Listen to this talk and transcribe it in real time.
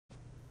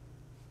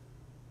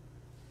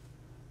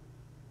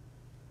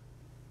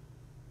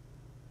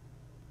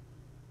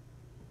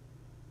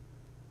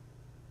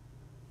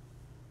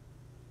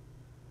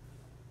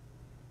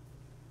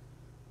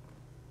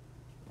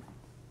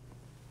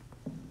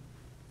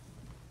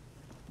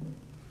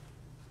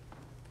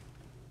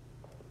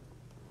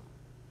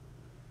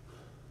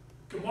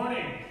Good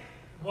morning.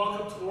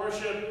 Welcome to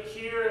worship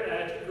here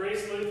at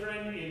Grace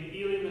Lutheran in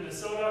Ely,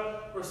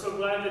 Minnesota. We're so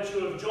glad that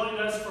you have joined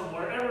us from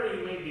wherever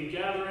you may be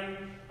gathering.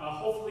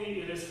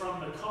 Hopefully it is from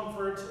the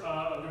comfort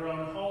of your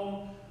own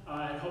home,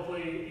 and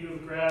hopefully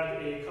you've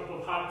grabbed a cup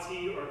of hot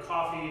tea or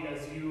coffee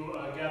as you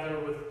gather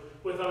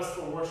with us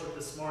for worship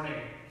this morning.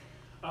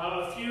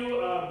 A few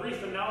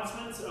brief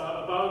announcements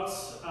about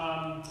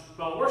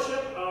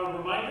worship. A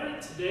reminder,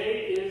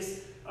 today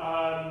is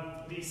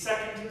the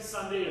second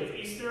Sunday of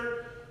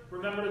Easter.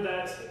 Remember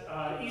that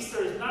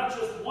Easter is not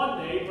just one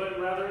day, but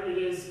rather it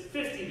is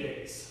 50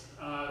 days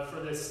for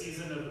this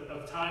season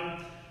of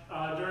time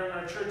during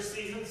our church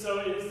season. So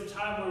it is the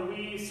time where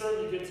we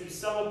certainly get to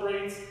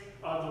celebrate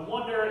the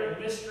wonder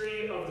and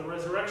mystery of the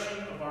resurrection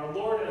of our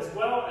Lord, as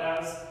well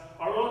as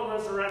our own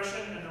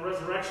resurrection and the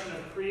resurrection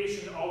of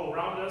creation all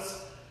around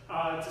us,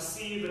 to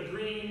see the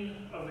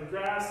green of the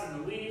grass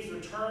and the leaves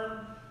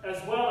return, as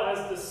well as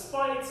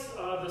despite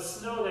the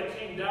snow that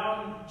came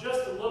down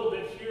just a little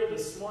bit here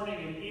this morning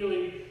in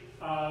Ely,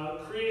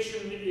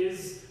 creation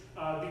is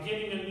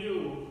beginning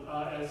anew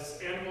as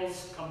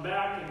animals come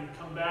back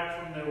from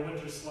their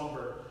winter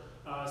slumber.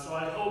 So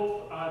I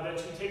hope that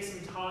you take some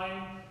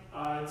time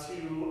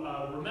to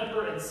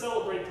remember and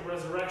celebrate the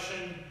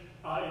resurrection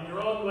in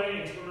your own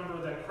way, and to remember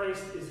that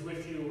Christ is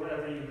with you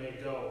wherever you may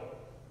go.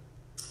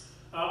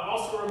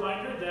 Also a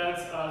reminder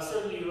that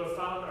certainly you have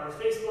found our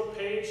Facebook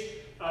page.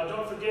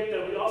 Don't forget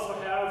that we also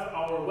have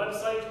our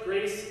website,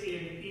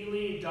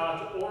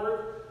 graceinely.org.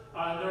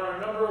 There are a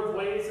number of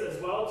ways as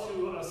well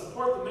to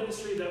support the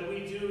ministry that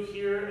we do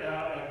here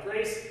at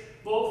Grace,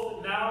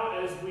 both now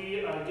as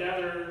we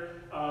gather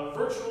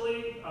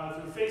virtually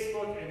through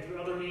Facebook and through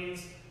other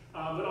means,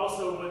 but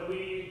also when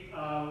we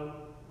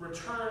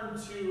return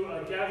to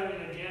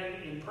gathering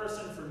again in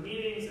person for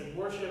meetings and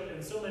worship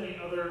and so many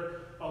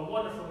other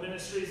wonderful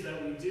ministries that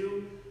we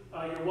do.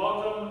 You're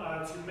welcome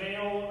to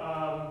mail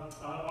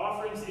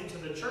offerings into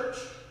the church,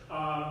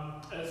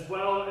 as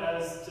well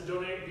as to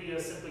donate via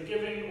Simply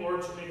Giving or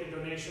to make a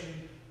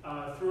donation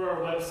through our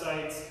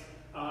website.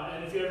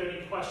 And if you have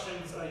any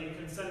questions, you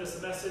can send us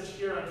a message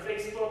here on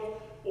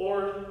Facebook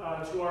or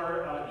to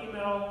our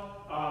email,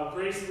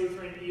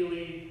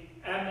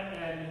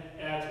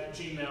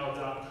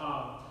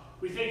 gracelutheranely@gmail.com.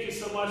 We thank you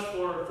so much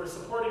for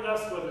supporting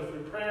us, whether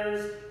through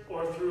prayers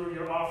or through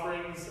your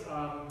offerings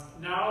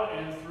now,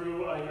 and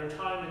through your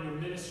time in your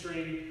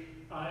ministry,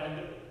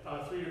 and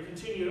through your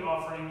continued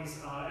offerings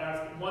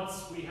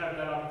once we have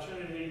that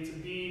opportunity to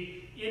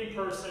be in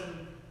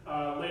person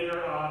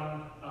later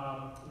on,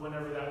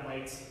 whenever that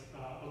might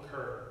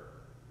occur.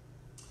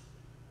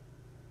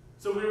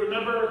 So we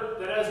remember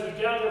that as we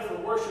gather for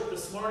worship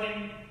this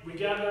morning, we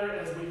gather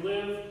as we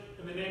live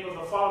in the name of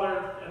the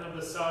Father, and of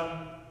the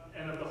Son,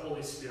 and of the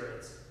Holy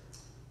Spirit.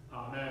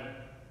 Amen.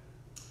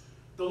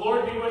 The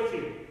Lord be with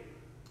you.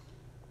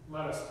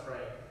 Let us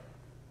pray.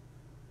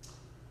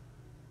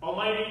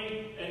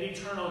 Almighty and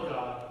eternal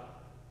God,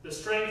 the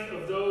strength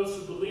of those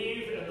who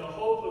believe and the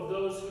hope of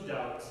those who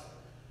doubt,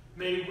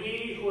 may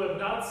we who have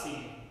not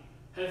seen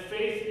have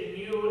faith in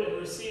you and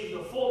receive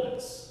the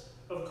fullness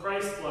of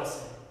Christ's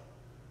blessing,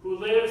 who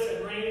lives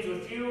and reigns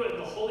with you in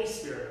the Holy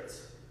Spirit,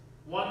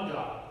 one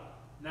God,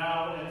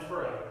 now and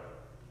forever.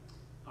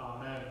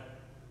 Amen.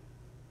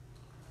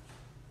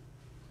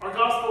 Our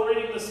gospel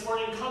reading this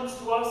morning comes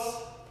to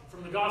us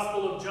from the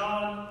Gospel of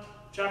John,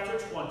 chapter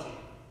 20.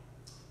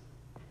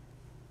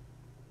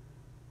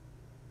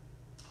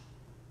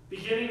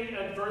 Beginning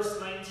at verse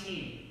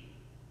 19.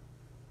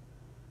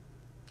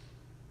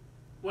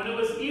 When it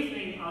was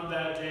evening on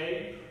that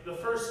day, the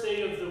first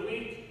day of the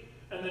week,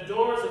 and the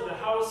doors of the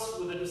house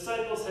where the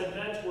disciples had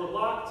met were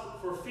locked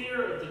for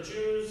fear of the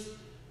Jews,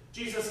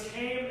 Jesus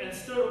came and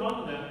stood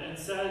among them and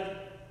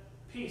said,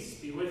 "Peace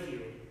be with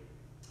you."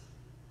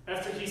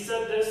 After he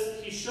said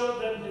this, he showed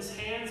them his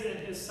hands and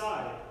his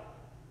side.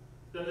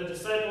 Then the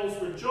disciples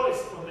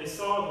rejoiced when they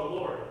saw the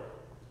Lord.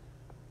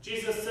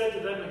 Jesus said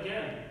to them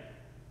again,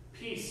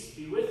 "Peace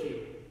be with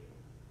you.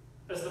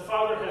 As the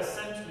Father has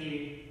sent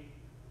me,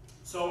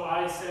 so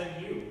I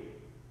send you."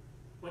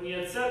 When he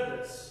had said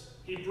this,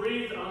 he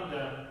breathed on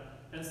them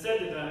and said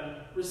to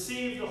them,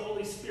 "Receive the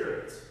Holy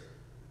Spirit.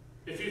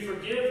 If you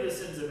forgive the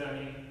sins of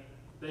any,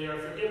 they are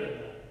forgiven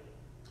them.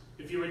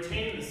 If you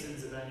retain the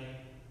sins of any,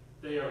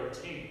 they are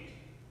retained."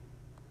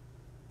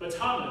 But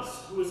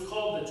Thomas, who was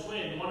called the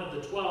twin, one of the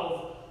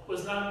 12,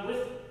 was not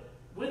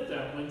with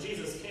them when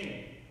Jesus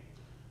came.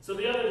 So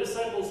the other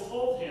disciples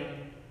told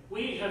him,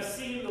 "We have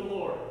seen the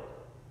Lord."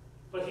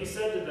 But he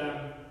said to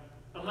them,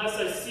 "Unless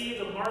I see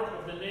the mark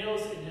of the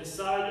nails in his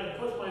side, and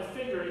put my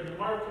finger in the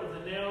mark of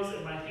the nails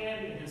and my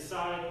hand in his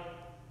side,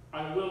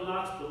 I will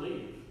not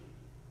believe."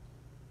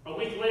 A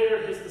week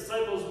later, his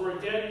disciples were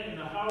again in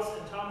the house,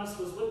 and Thomas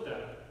was with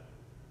them.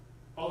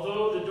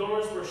 Although the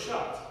doors were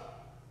shut,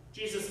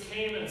 Jesus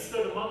came and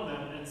stood among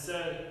them and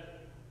said,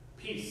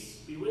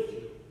 "Peace be with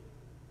you."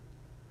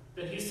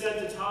 Then he said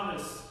to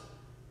Thomas,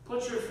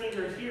 "Put your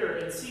finger here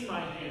and see my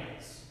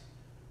hands.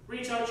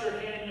 Reach out your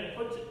hand and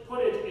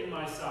put it in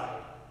my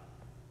side.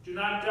 Do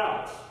not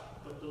doubt,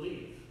 but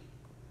believe."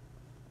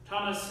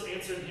 Thomas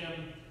answered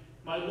him,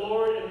 "My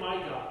Lord and my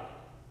God."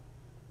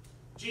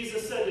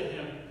 Jesus said to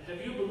him,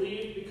 "Have you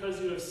believed because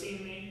you have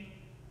seen me?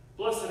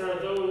 Blessed are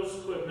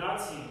those who have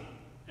not seen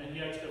and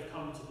yet have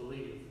come to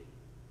believe."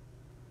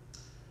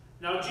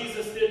 Now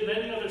Jesus did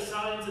many other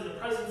signs in the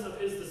presence of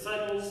his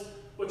disciples,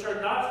 which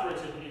are not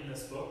written in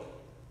this book.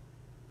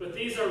 But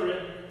these are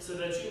written so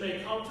that you may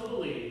come to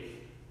believe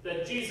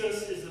that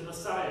Jesus is the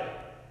Messiah,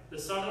 the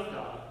Son of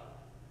God,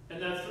 and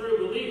that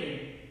through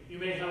believing you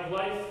may have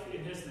life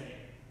in his name.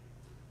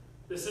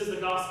 This is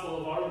the gospel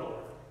of our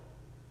Lord.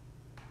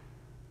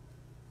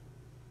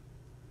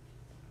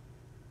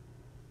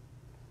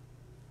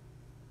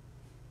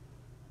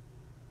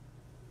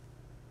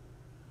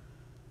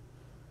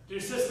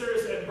 Dear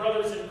sisters and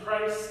brothers in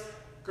Christ,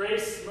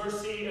 grace,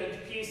 mercy,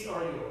 and peace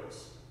are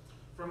yours,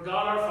 from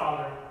God our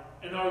Father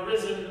and our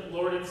risen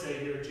Lord and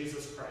Savior,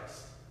 Jesus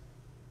Christ.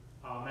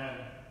 Amen.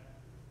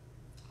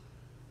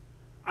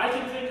 I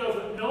can think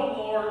of no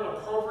more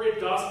appropriate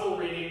gospel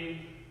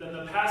reading than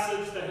the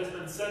passage that has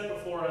been set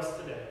before us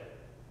today.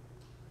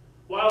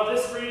 While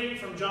this reading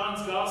from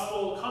John's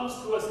Gospel comes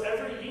to us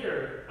every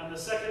year on the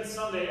second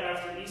Sunday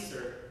after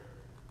Easter,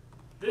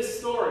 this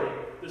story,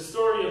 the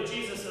story of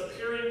Jesus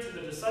appearing to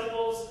the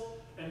disciples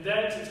and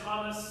then to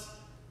Thomas,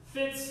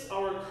 fits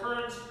our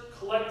current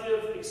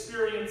collective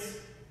experience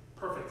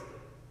perfectly.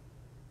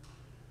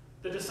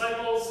 The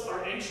disciples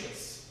are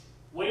anxious,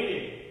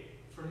 waiting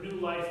for new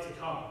life to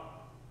come.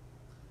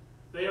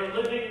 They are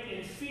living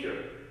in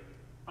fear,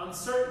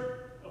 uncertain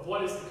of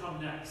what is to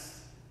come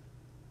next.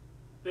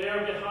 They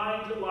are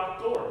behind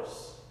locked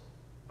doors,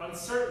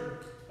 uncertain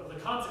of the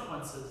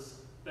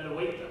consequences that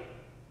await them.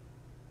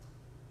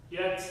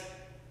 Yet,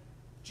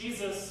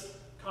 Jesus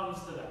comes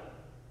to them.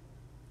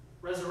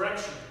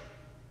 Resurrection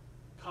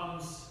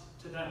comes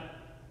to them.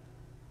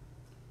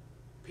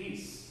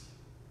 Peace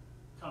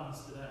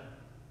comes to them.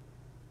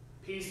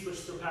 Peace which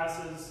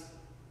surpasses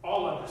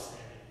all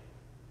understanding.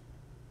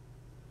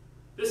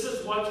 This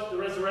is what the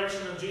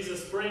resurrection of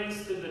Jesus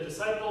brings to the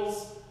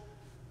disciples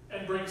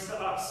and brings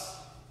to us.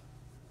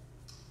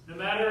 No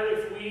matter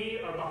if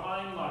we are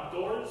behind locked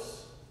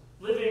doors,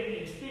 living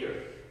in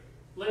fear,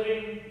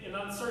 living in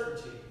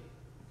uncertainty,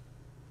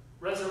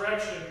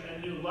 resurrection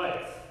and new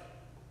life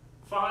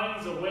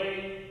finds a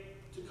way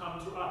to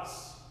come to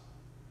us.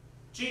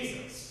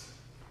 Jesus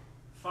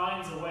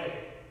finds a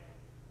way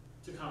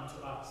to come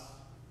to us.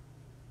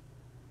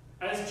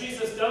 As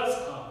Jesus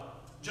does come,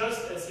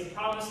 just as he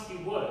promised he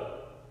would,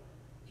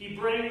 he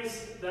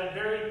brings that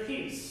very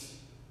peace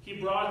he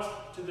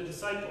brought to the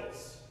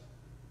disciples,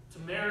 to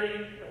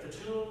Mary at the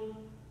tomb,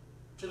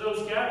 to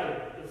those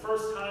gathered the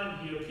first time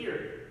he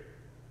appeared,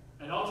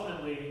 and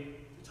ultimately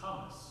to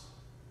Thomas.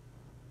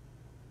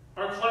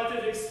 Our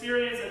collective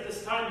experience at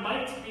this time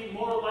might be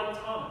more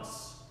like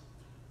Thomas,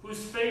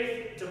 whose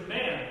faith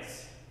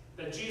demands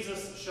that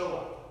Jesus show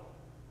up,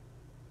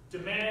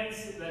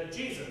 demands that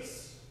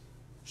Jesus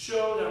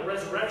show that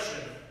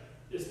resurrection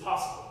is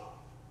possible,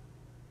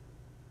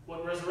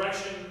 what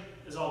resurrection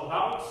is all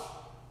about,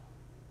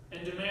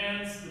 and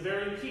demands the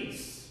very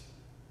peace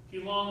he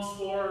longs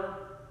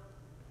for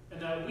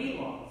and that we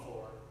long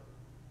for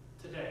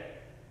today.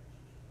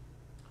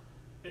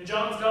 In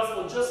John's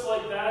Gospel, just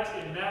like that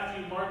in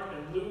Matthew, Mark,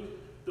 and Luke,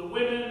 the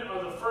women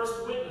are the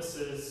first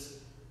witnesses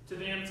to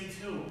the empty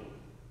tomb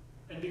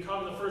and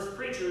become the first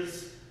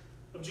preachers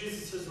of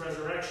Jesus'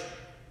 resurrection.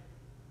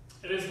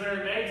 It is Mary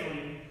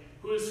Magdalene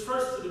who is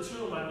first to the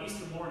tomb on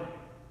Easter morning,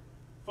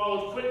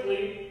 followed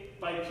quickly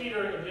by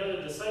Peter and the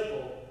other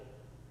disciple,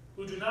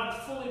 who do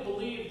not fully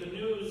believe the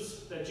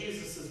news that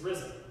Jesus is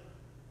risen.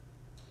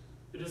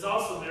 It is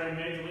also Mary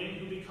Magdalene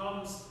who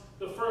becomes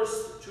the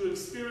first to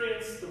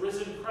experience the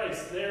risen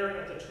Christ there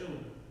at the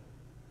tomb.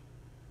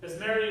 As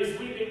Mary is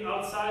weeping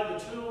outside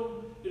the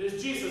tomb, it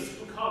is Jesus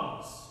who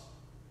comes,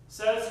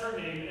 says her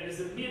name, and is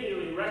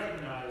immediately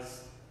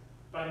recognized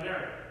by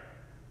Mary.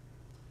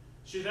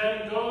 She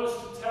then goes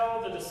to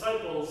tell the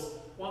disciples,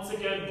 once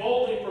again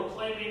boldly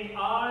proclaiming,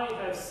 "I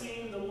have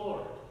seen the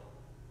Lord."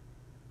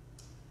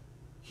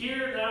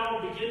 Here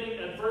now, beginning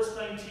at verse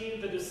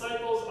 19, the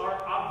disciples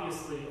are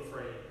obviously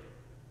afraid.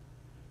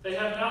 They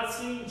have not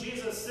seen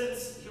Jesus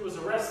since he was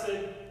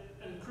arrested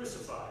and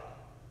crucified.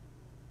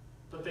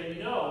 But they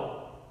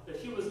know that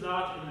he was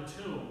not in the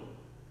tomb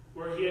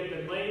where he had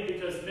been laid,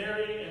 because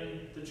Mary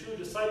and the two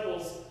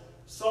disciples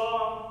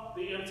saw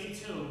the empty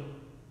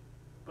tomb,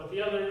 but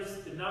the others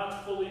did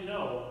not fully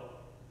know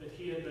that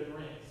he had been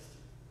raised.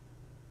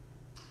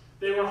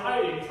 They were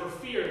hiding for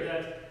fear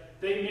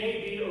that they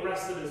may be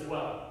arrested as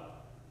well.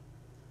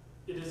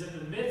 It is in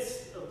the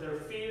midst of their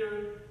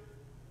fear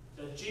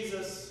that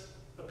Jesus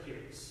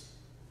appears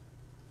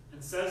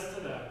and says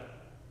to them,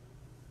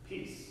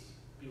 "Peace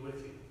be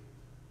with you."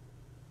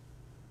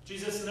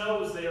 Jesus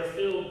knows they are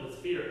filled with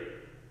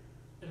fear.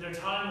 In their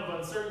time of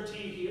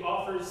uncertainty, he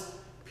offers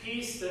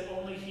peace that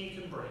only he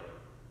can bring.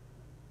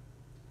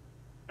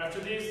 After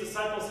these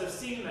disciples have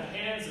seen the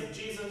hands of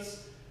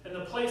Jesus and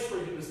the place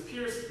where he was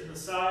pierced in the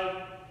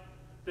side,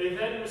 they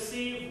then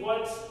receive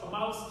what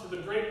amounts to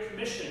the Great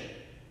Commission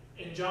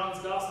in John's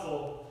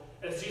Gospel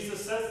as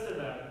Jesus says to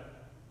them,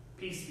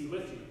 "Peace be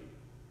with you.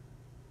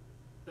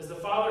 As the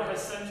Father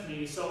has sent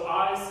me, so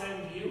I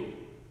send you.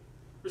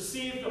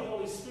 Receive the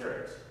Holy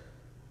Spirit.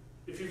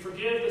 If you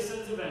forgive the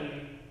sins of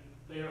any,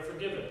 they are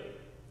forgiven.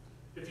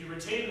 If you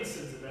retain the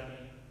sins of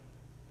any,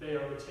 they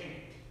are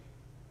retained."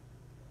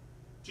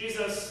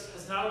 Jesus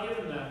has now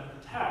given them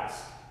the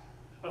task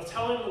of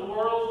telling the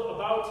world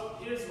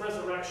about his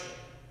resurrection,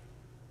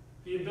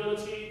 the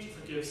ability to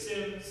forgive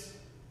sins,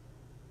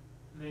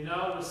 and they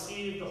now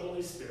receive the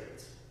Holy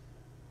Spirit.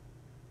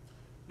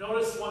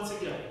 Notice once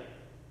again,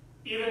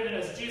 even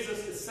as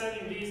Jesus is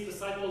sending these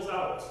disciples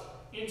out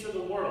into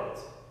the world,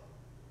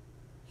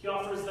 he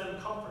offers them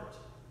comfort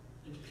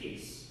and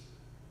peace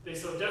they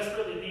so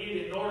desperately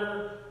need in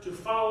order to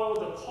follow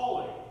the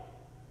calling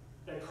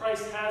that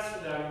Christ has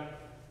for them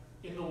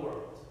in the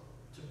world,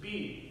 to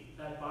be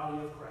that body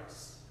of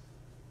Christ.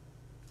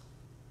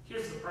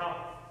 Here's the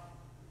problem.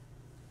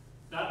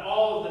 Not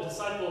all of the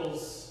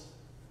disciples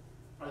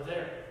are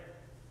there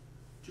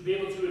to be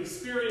able to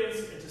experience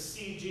and to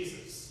see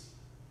Jesus.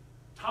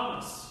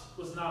 Thomas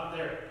was not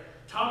there.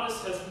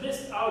 Thomas has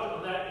missed out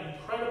on that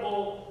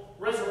incredible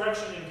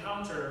resurrection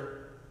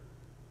encounter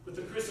with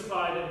the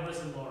crucified and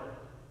risen Lord.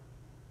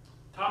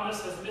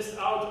 Thomas has missed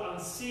out on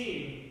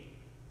seeing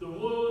the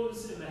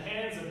wounds in the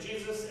hands of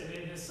Jesus and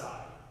in his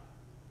side.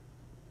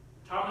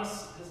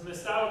 Thomas has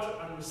missed out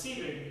on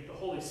receiving the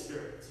Holy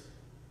Spirit,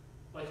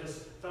 like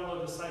his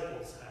fellow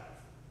disciples have.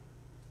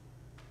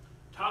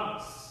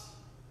 Thomas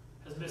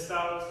has missed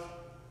out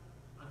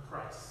on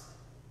Christ.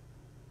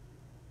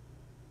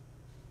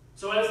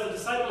 So as the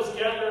disciples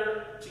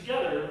gather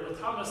together with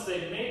Thomas,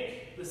 they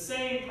make the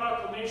same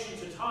proclamation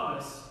to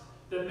Thomas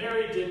that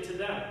Mary did to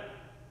them.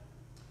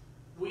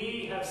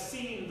 "We have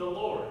seen the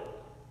Lord."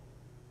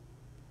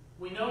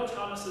 We know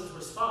Thomas's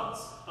response.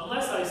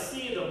 "Unless I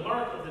see the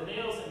mark of the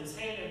nails in his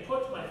hand and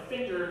put my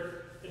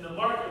finger in the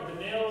mark of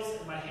the nails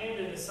and my hand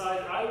in his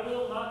side, I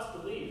will not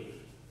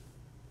believe."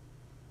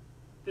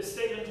 This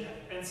statement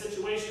and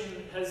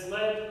situation has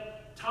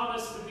led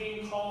Thomas to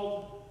being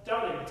called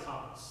Doubting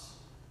Thomas,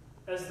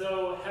 as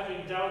though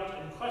having doubt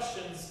and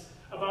questions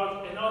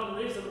about an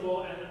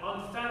unreasonable and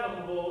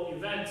unfathomable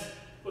event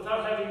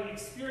without having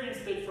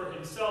experienced it for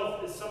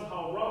himself is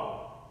somehow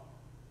wrong.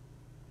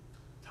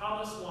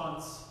 Thomas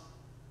wants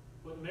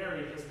what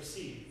Mary has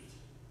received.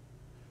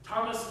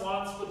 Thomas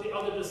wants what the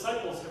other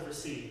disciples have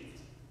received.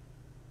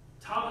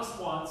 Thomas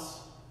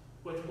wants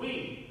what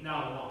we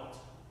now want.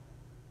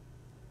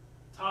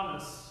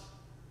 Thomas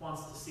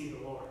wants to see the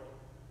Lord.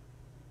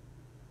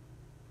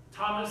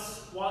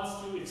 Thomas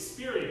wants to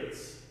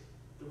experience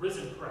the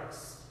risen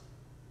Christ.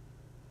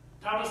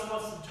 Thomas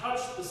wants to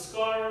touch the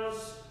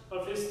scars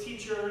of his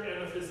teacher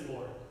and of his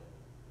Lord.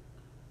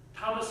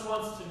 Thomas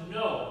wants to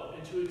know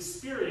and to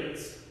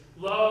experience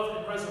love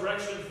and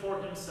resurrection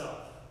for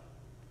himself.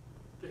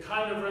 The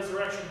kind of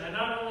resurrection that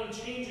not only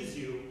changes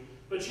you,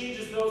 but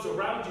changes those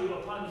around you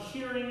upon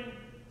hearing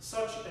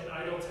such an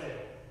idle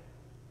tale.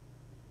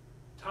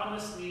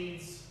 Thomas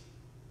needs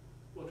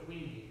what we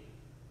need: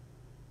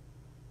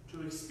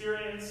 to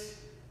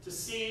experience, to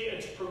see,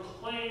 and to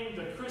proclaim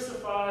the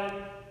crucified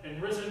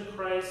and risen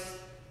Christ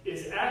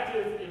is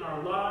active in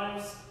our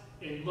lives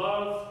in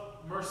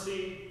love,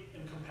 mercy,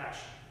 and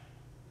compassion.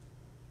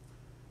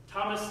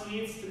 Thomas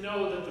needs to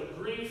know that the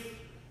grief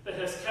that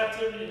has kept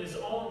him in his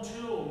own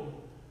tomb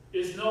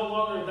is no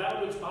longer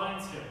that which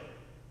binds him,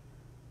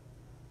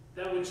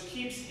 that which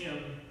keeps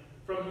him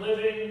from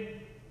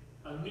living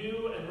a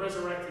new and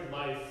resurrected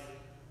life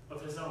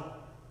of his own.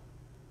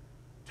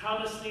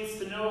 Thomas needs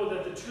to know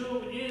that the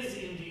tomb is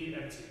indeed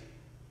empty,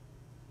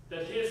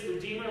 that his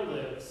Redeemer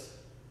lives,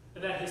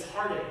 and that his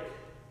heartache,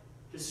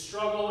 his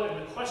struggle, and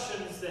the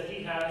questions that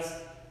he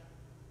has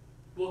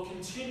will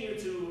continue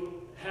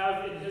to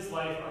have in his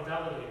life are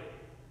validated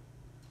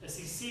as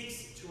he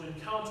seeks to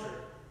encounter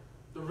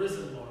the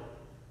risen Lord,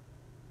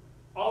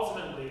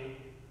 ultimately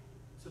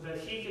so that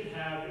he can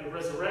have a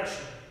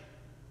resurrection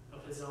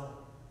of his own.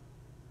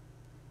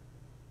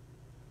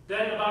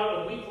 Then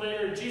about a week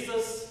later,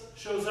 Jesus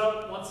shows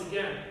up once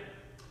again.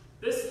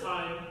 This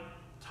time,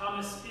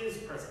 Thomas is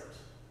present.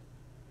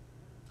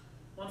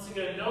 Once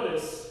again,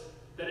 notice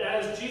that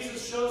as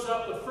Jesus shows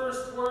up, the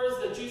first words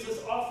that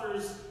Jesus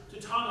offers to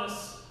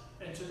Thomas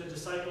and to the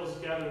disciples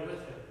gathered with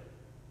him: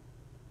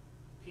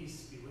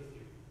 "Peace be with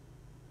you."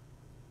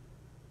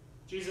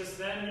 Jesus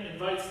then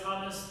invites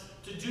Thomas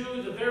to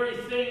do the very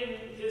thing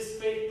his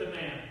faith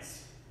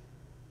demands: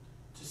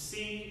 to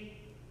see,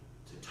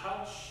 to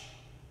touch,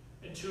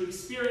 and to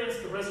experience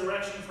the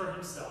resurrection for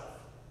himself.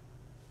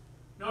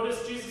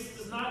 Notice Jesus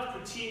does not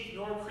critique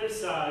nor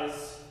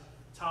criticize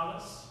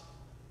Thomas.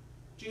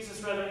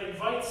 Jesus rather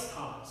invites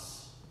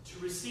Thomas to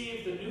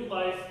receive the new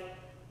life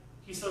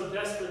he so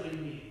desperately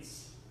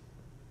needs.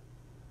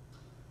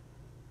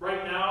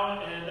 Right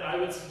now, and I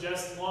would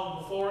suggest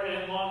long before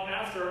and long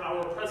after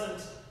our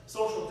present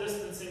social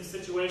distancing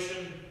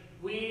situation,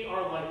 we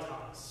are like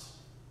Thomas.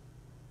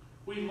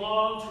 We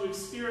long to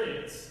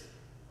experience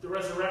the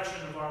resurrection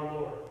of our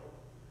Lord.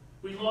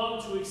 We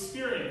long to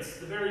experience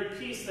the very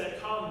peace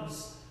that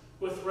comes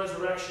with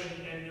resurrection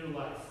and new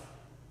life.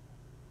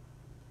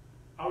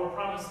 Our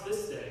promise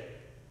this day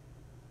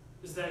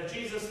is that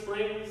Jesus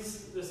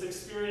brings this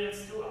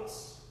experience to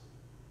us,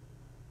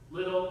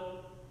 little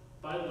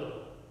by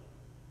little,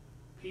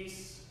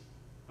 piece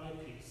by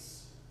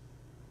piece.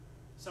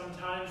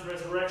 Sometimes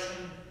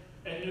resurrection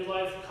and new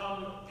life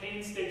come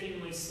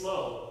painstakingly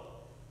slow,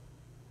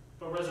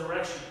 but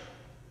resurrection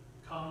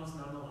comes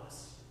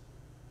nonetheless.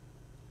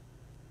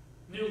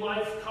 New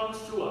life comes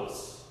to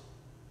us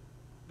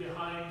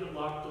behind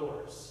locked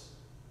doors.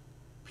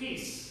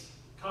 Peace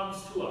comes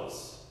to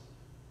us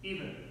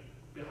even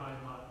behind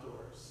locked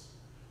doors.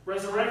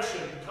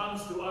 Resurrection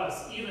comes to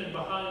us even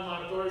behind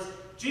locked doors.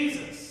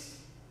 Jesus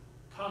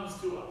comes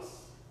to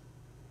us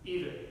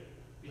even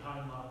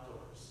behind locked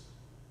doors.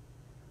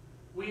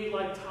 We,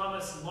 like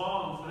Thomas,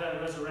 long for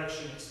that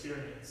resurrection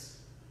experience.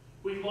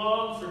 We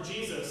long for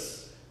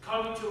Jesus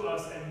coming to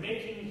us and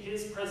making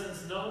his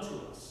presence known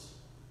to us.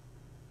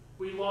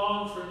 We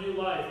long for new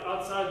life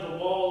outside the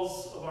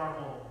walls of our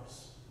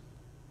homes.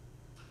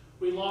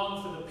 We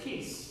long for the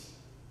peace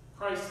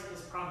Christ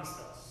has promised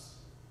us.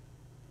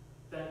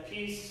 That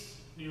peace,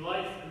 new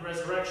life, and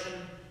resurrection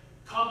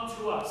come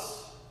to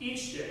us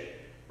each day,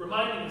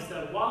 reminding us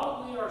that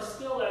while we are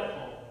still at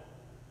home,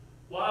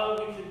 while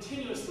we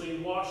continuously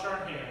wash our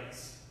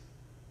hands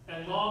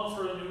and long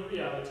for a new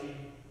reality,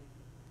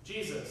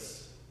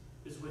 Jesus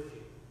is with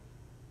you.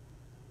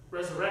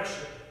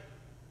 Resurrection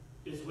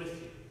is with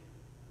you.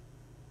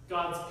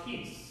 God's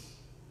peace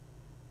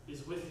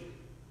is with you.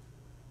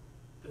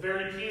 The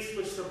very peace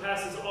which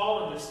surpasses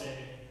all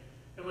understanding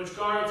and which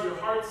guards your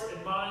hearts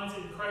and minds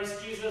in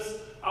Christ Jesus,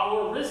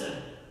 our risen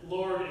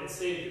Lord and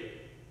Savior.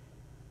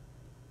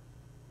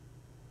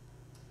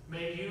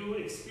 May you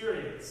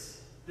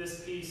experience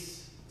this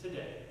peace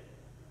today.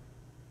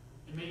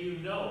 And may you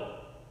know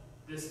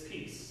this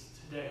peace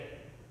today.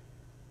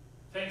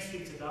 Thanks be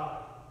to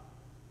God,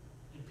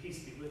 and peace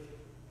be with you.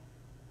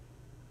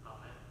 Amen.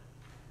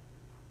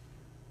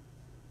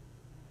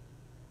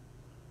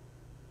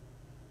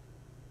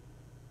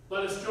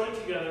 Let us join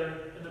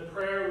together in the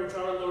prayer which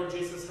our Lord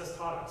Jesus has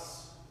taught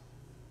us.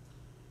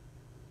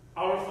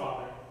 Our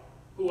Father,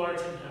 who art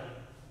in heaven,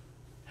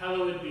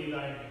 hallowed be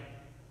thy name.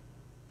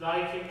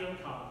 Thy kingdom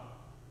come,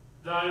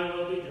 thy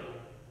will be done,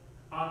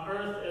 on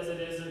earth as it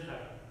is in heaven.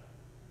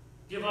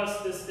 Give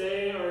us this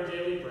day our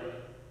daily bread,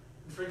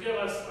 and forgive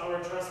us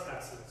our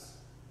trespasses,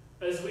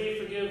 as we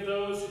forgive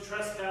those who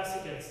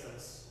trespass against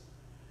us.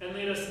 And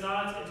lead us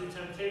not into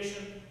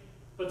temptation,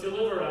 but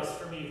deliver us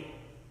from evil.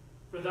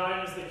 For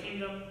thine is the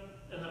kingdom,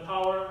 and the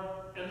power,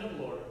 and the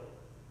glory,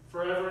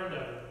 forever and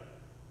ever.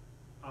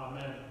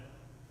 Amen.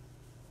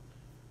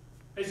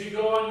 As you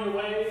go on your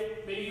way,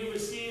 may you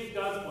receive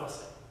God's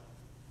blessing.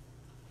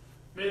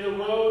 May the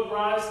road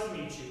rise to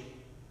meet you.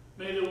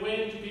 May the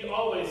wind be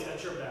always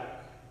at your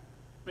back.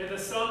 May the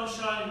sun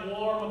shine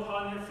warm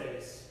upon your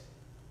face.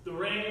 The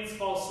rains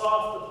fall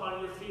soft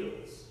upon your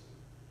fields.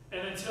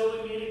 And until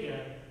we meet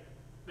again,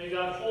 may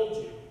God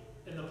hold you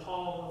in the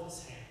palm of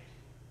his hand.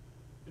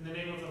 In the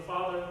name of the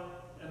Father,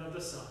 and of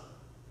the Son,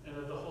 and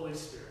of the Holy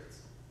Spirit.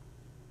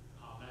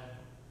 Amen.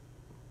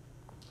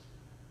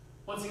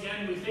 Once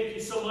again, we thank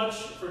you so much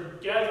for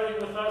gathering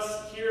with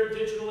us here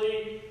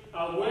digitally,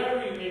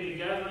 wherever you may be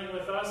gathering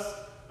with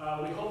us.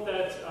 We hope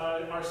that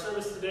our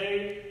service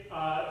today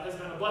has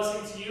been a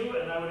blessing to you,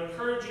 and I would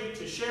encourage you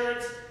to share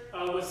it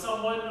with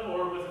someone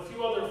or with a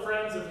few other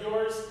friends of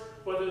yours,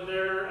 whether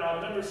they're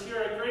members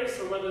here at Grace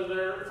or whether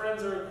they're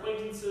friends or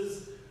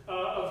acquaintances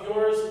of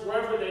yours,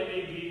 wherever they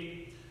may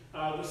be.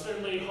 We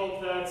certainly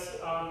hope that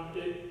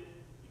it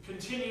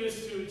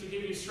continues to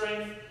give you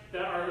strength,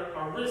 that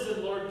our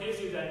risen Lord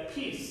gives you that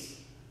peace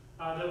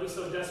that we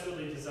so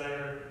desperately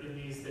desire in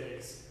these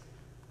days.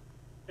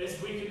 As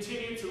we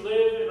continue to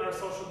live in our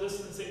social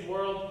distancing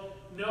world,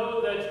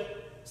 know that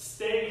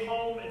staying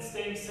home and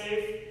staying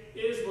safe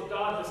is what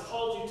God has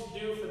called you to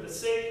do for the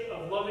sake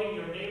of loving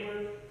your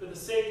neighbor, for the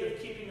sake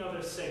of keeping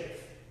others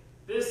safe.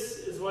 This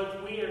is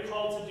what we are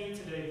called to do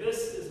today.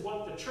 This is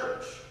what the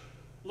church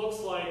looks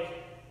like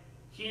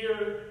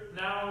here,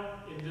 now,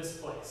 in this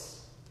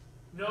place.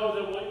 Know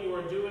that what you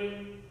are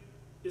doing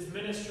is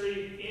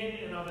ministry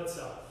in and of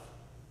itself.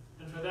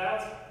 And for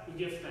that, we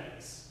give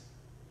thanks.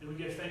 And we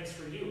give thanks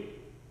for you.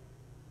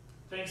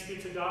 Thanks be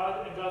to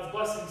God, and God's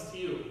blessings to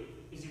you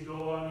as you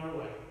go on your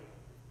way.